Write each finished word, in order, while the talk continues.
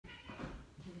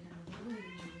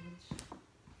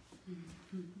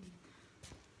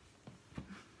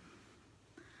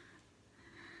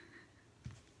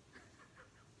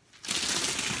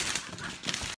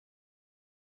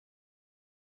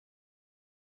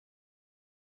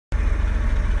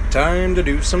Time to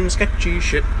do some sketchy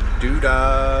shit.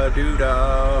 Doo-dah,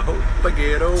 doo-dah. Hope I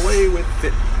get away with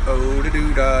it. Oh, da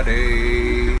doo-dah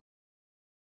day.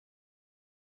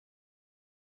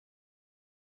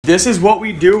 This is what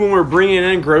we do when we're bringing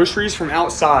in groceries from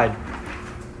outside.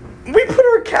 We put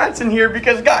our cats in here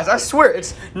because, guys, I swear,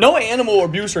 it's no animal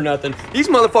abuse or nothing. These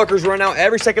motherfuckers run out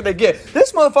every second they get.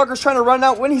 This motherfucker's trying to run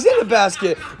out when he's in the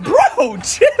basket. Bro,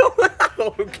 chill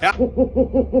out.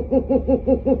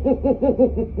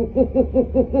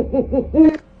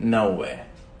 No way.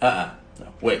 No,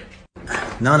 wait.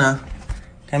 Nana,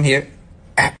 come here.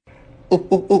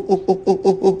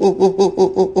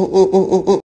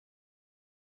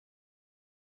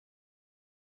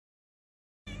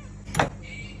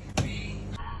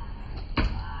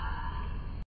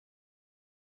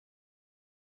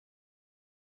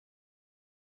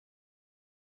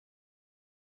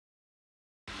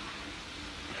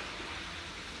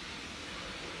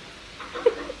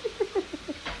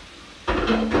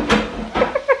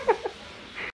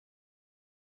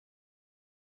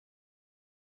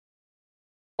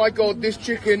 Oh my god, this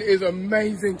chicken is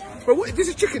amazing. Bro, what, this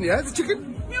is chicken, yeah? It's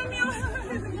chicken? Meow, meow.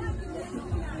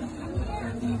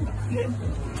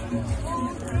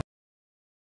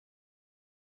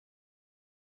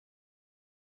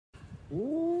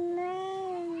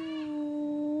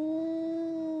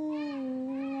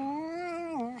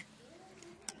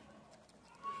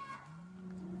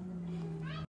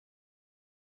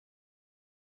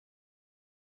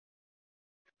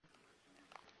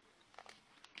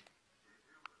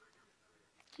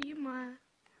 Kima.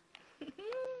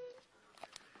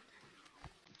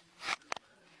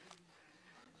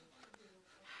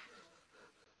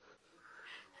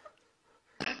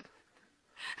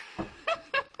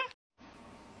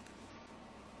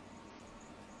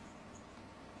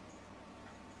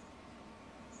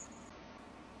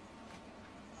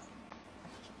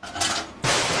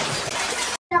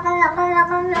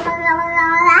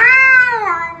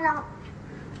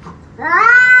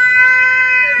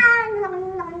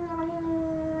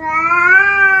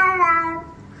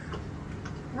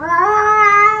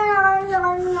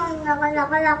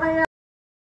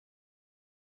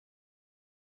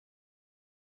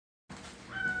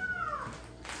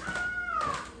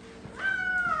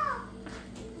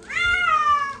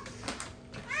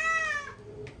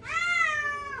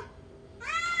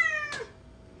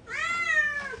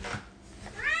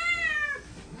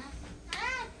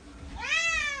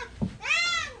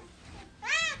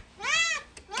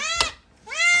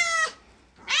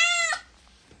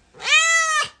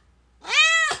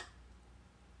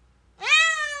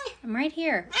 I'm right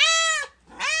here.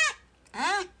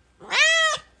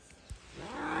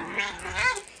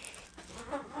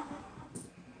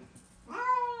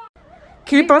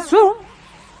 ¿Qué pasó?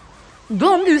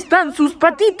 ¿Dónde están sus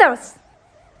patitas?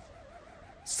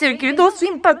 Se quedó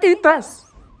sin patitas.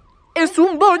 Es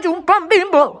un bollo, un pan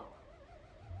bimbo.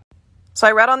 So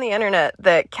I read on the internet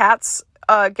that cats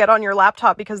get on your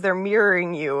laptop because they're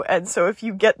mirroring you, and so if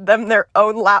you get them their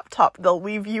own laptop, they'll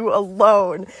leave you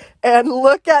alone. And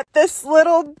look at this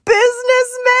little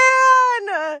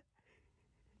businessman!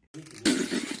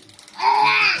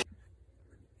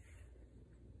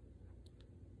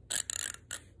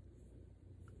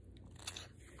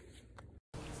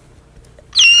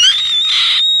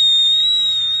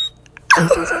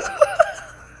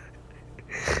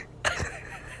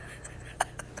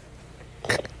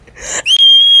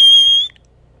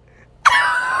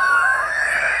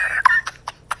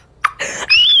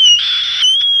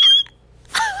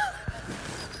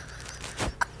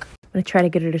 I'm gonna try to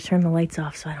get her to turn the lights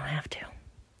off so I don't have to.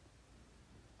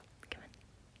 Come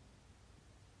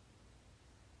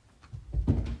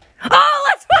on. Oh,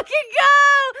 let's fucking go!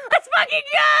 Let's fucking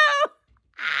go!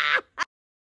 Ah!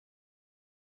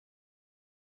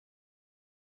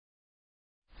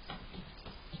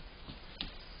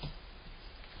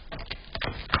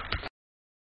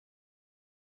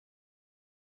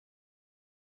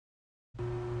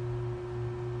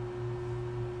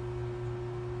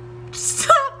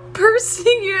 Stop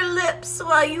pursing your lips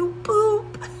while you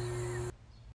poop.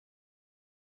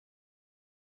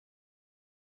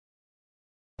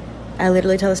 I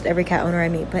literally tell this to every cat owner I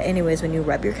meet. But anyways, when you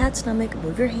rub your cat's stomach,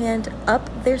 move your hand up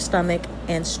their stomach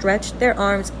and stretch their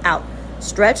arms out.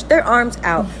 Stretch their arms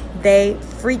out. They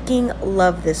freaking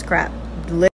love this crap.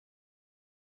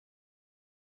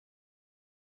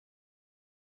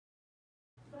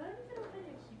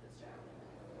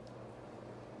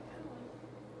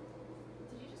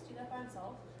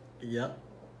 Yep.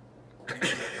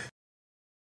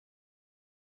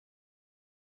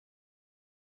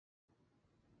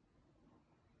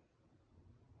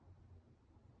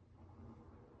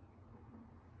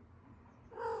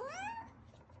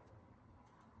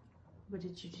 What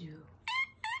did you do?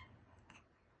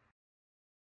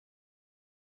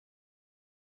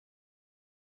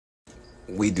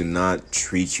 We do not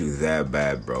treat you that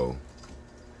bad, bro.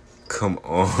 Come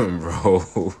on,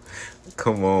 bro.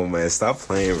 Come on, man. Stop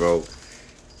playing, bro.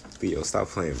 Leo, stop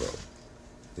playing, bro.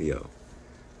 Leo.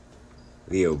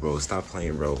 Leo, bro, stop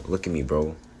playing, bro. Look at me,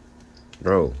 bro.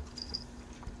 Bro.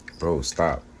 Bro,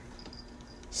 stop.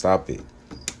 Stop it.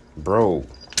 Bro.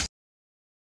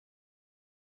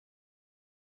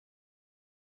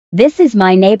 This is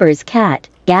my neighbor's cat,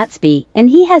 Gatsby, and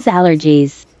he has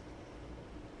allergies.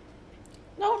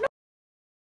 No, no.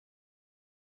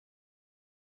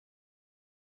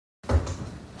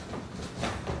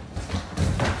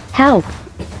 Help.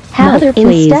 Help, Mother,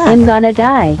 please. instead. I'm gonna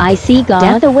die. I see God.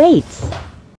 Death awaits.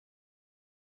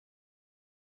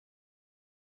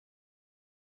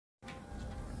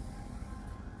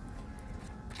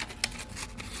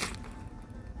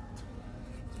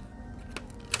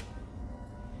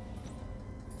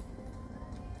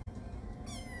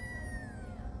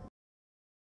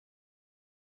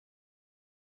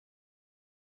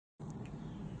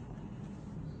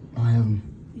 I have him.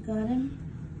 You got him?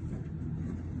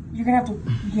 You're gonna have to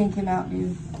yank him out,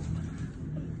 dude.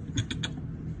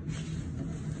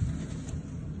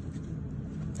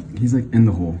 He's like in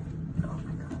the hole. Oh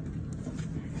my god.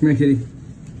 Come here, kitty.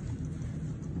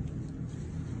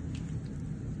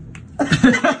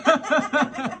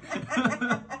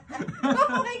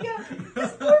 Oh my god.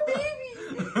 This poor baby.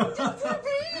 This poor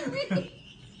baby.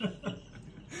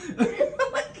 Oh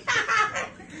my god.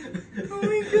 Oh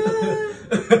my god.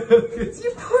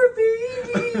 You poor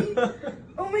baby.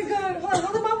 Oh my god. Hold on.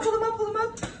 Hold him up. Hold him up. Hold him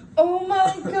up. Oh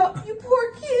my god. You poor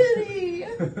kitty.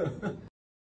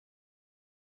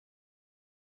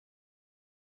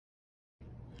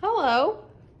 Hello.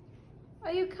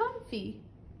 Are you comfy?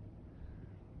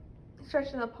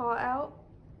 Stretching the paw out.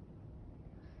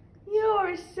 You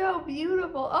are so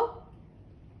beautiful. Oh.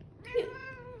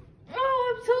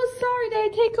 Oh, I'm so sorry. Did I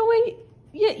take away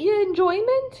your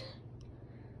enjoyment?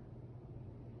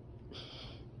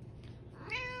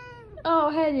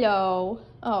 Oh, hello.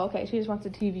 Oh, okay. She just wants the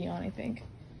TV on, I think.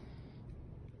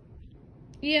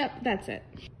 Yep, that's it.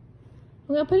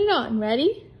 I'm gonna put it on.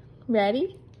 Ready?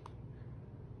 Ready?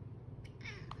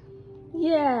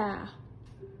 Yeah.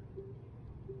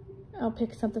 I'll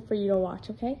pick something for you to watch,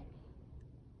 okay?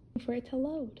 For it to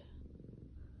load.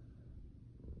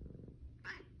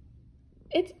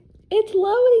 It's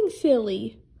loading,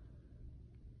 silly.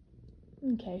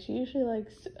 Okay, she usually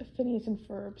likes Phineas and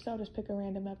Ferb, so I'll just pick a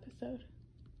random episode.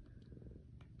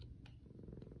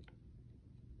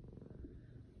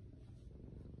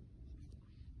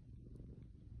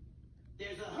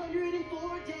 There's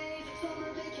 104 days of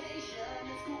summer vacation,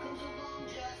 and school comes along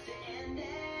just to end it.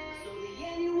 So the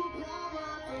annual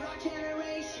problem for our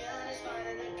generation is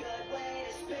finding a good way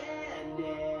to spend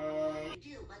it. We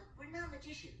do, but we're not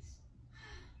magicians.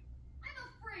 I'm a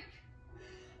freak.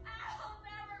 I'll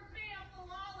never be a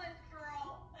flawless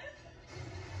girl.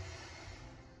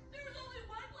 There was only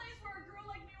one place where a girl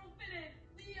like me will fit in.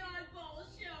 The Oddball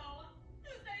Show.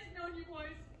 Who's nice knowing you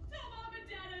boys? Tell mom and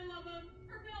dad I love them.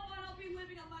 From now on, I'll be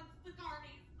living amongst the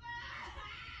Carnies.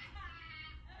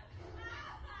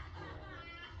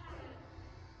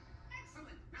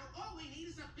 Excellent. Now all we need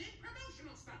is a big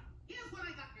promotional stunt. Here's what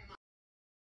I got in mind.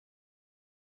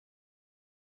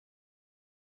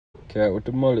 Cat with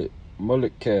the mullet.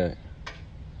 Mullet cat.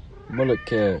 Mullet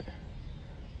cat.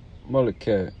 Mullet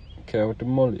cat. Cat with the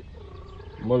mullet.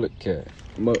 Mullet cat.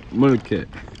 Mullet cat.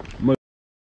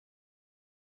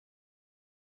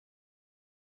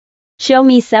 Show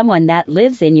me someone that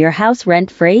lives in your house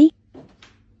rent-free.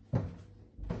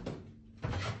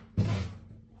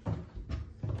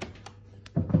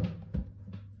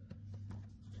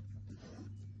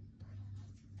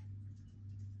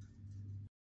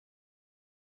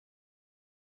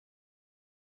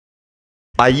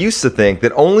 I used to think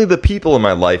that only the people in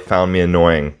my life found me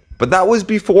annoying, but that was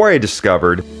before I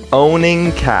discovered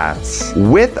owning cats.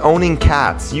 With owning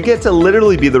cats, you get to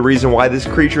literally be the reason why this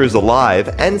creature is alive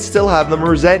and still have them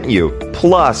resent you.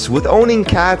 Plus, with owning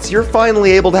cats, you're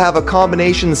finally able to have a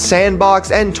combination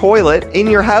sandbox and toilet in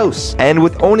your house. And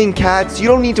with owning cats, you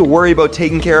don't need to worry about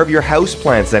taking care of your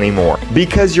houseplants anymore,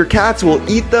 because your cats will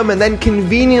eat them and then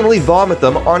conveniently vomit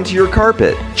them onto your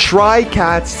carpet. Try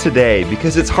cats today,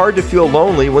 because it's hard to feel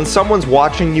lonely when someone's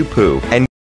watching you poo. And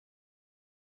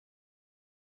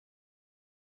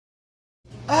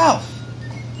Alf!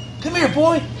 Come here,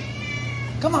 boy!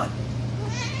 Come on!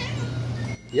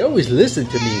 You always listen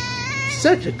to me.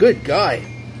 Such a good guy.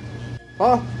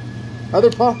 Paw? Other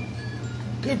paw?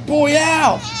 Good boy,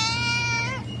 Alf!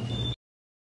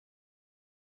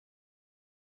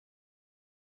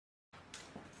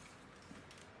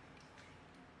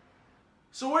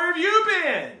 So where have you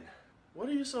been? What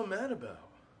are you so mad about?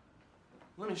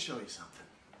 Let me show you something.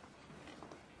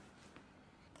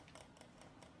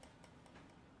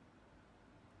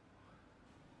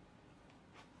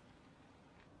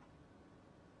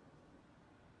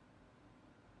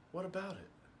 What about it?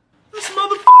 This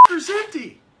motherfucker's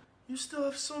empty! You still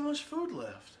have so much food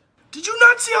left. Did you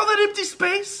not see all that empty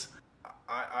space?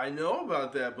 I know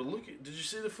about that, but look, did you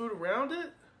see the food around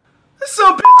it? This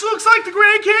son of a bitch looks like the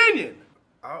Grand Canyon!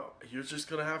 You're just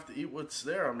gonna have to eat what's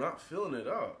there. I'm not filling it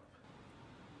up.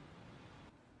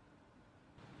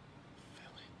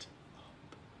 Fill it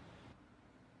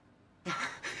up.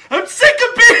 I'm sick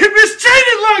of being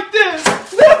mistreated like this!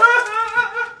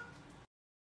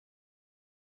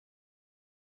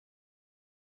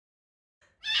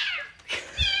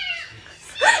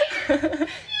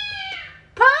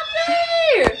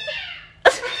 Puppy!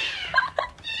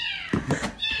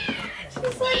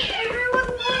 She's like, everyone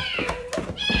left me.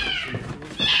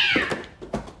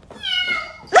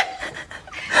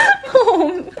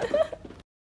 Oh.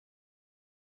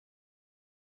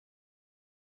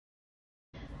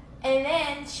 And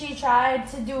then she tried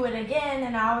to do it again,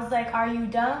 and I was like, are you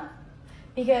dumb?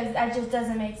 Because that just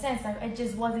doesn't make sense. Like, it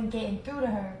just wasn't getting through to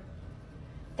her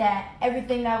that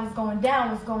everything that was going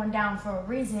down for a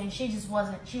reason, and she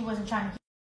wasn't trying to.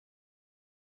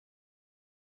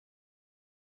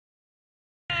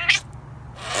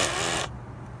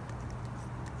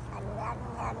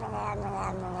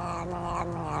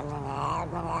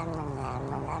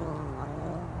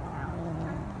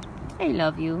 I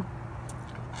love you.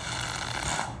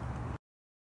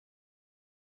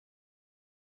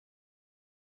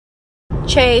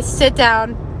 Chase, sit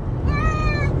down.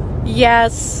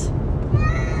 Yes.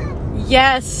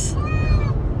 Yes.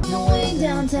 Way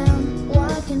downtown,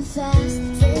 walking fast,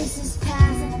 faces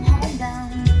passing,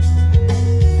 homebound.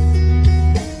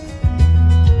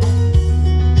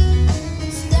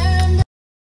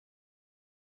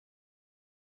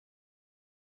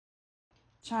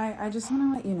 Chai, I just want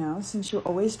to let you know, since you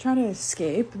always try to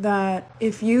escape, that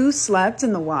if you slept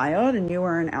in the wild and you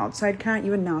were an outside cat,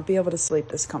 you would not be able to sleep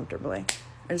this comfortably.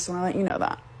 I just want to let you know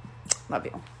that. Love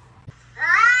you.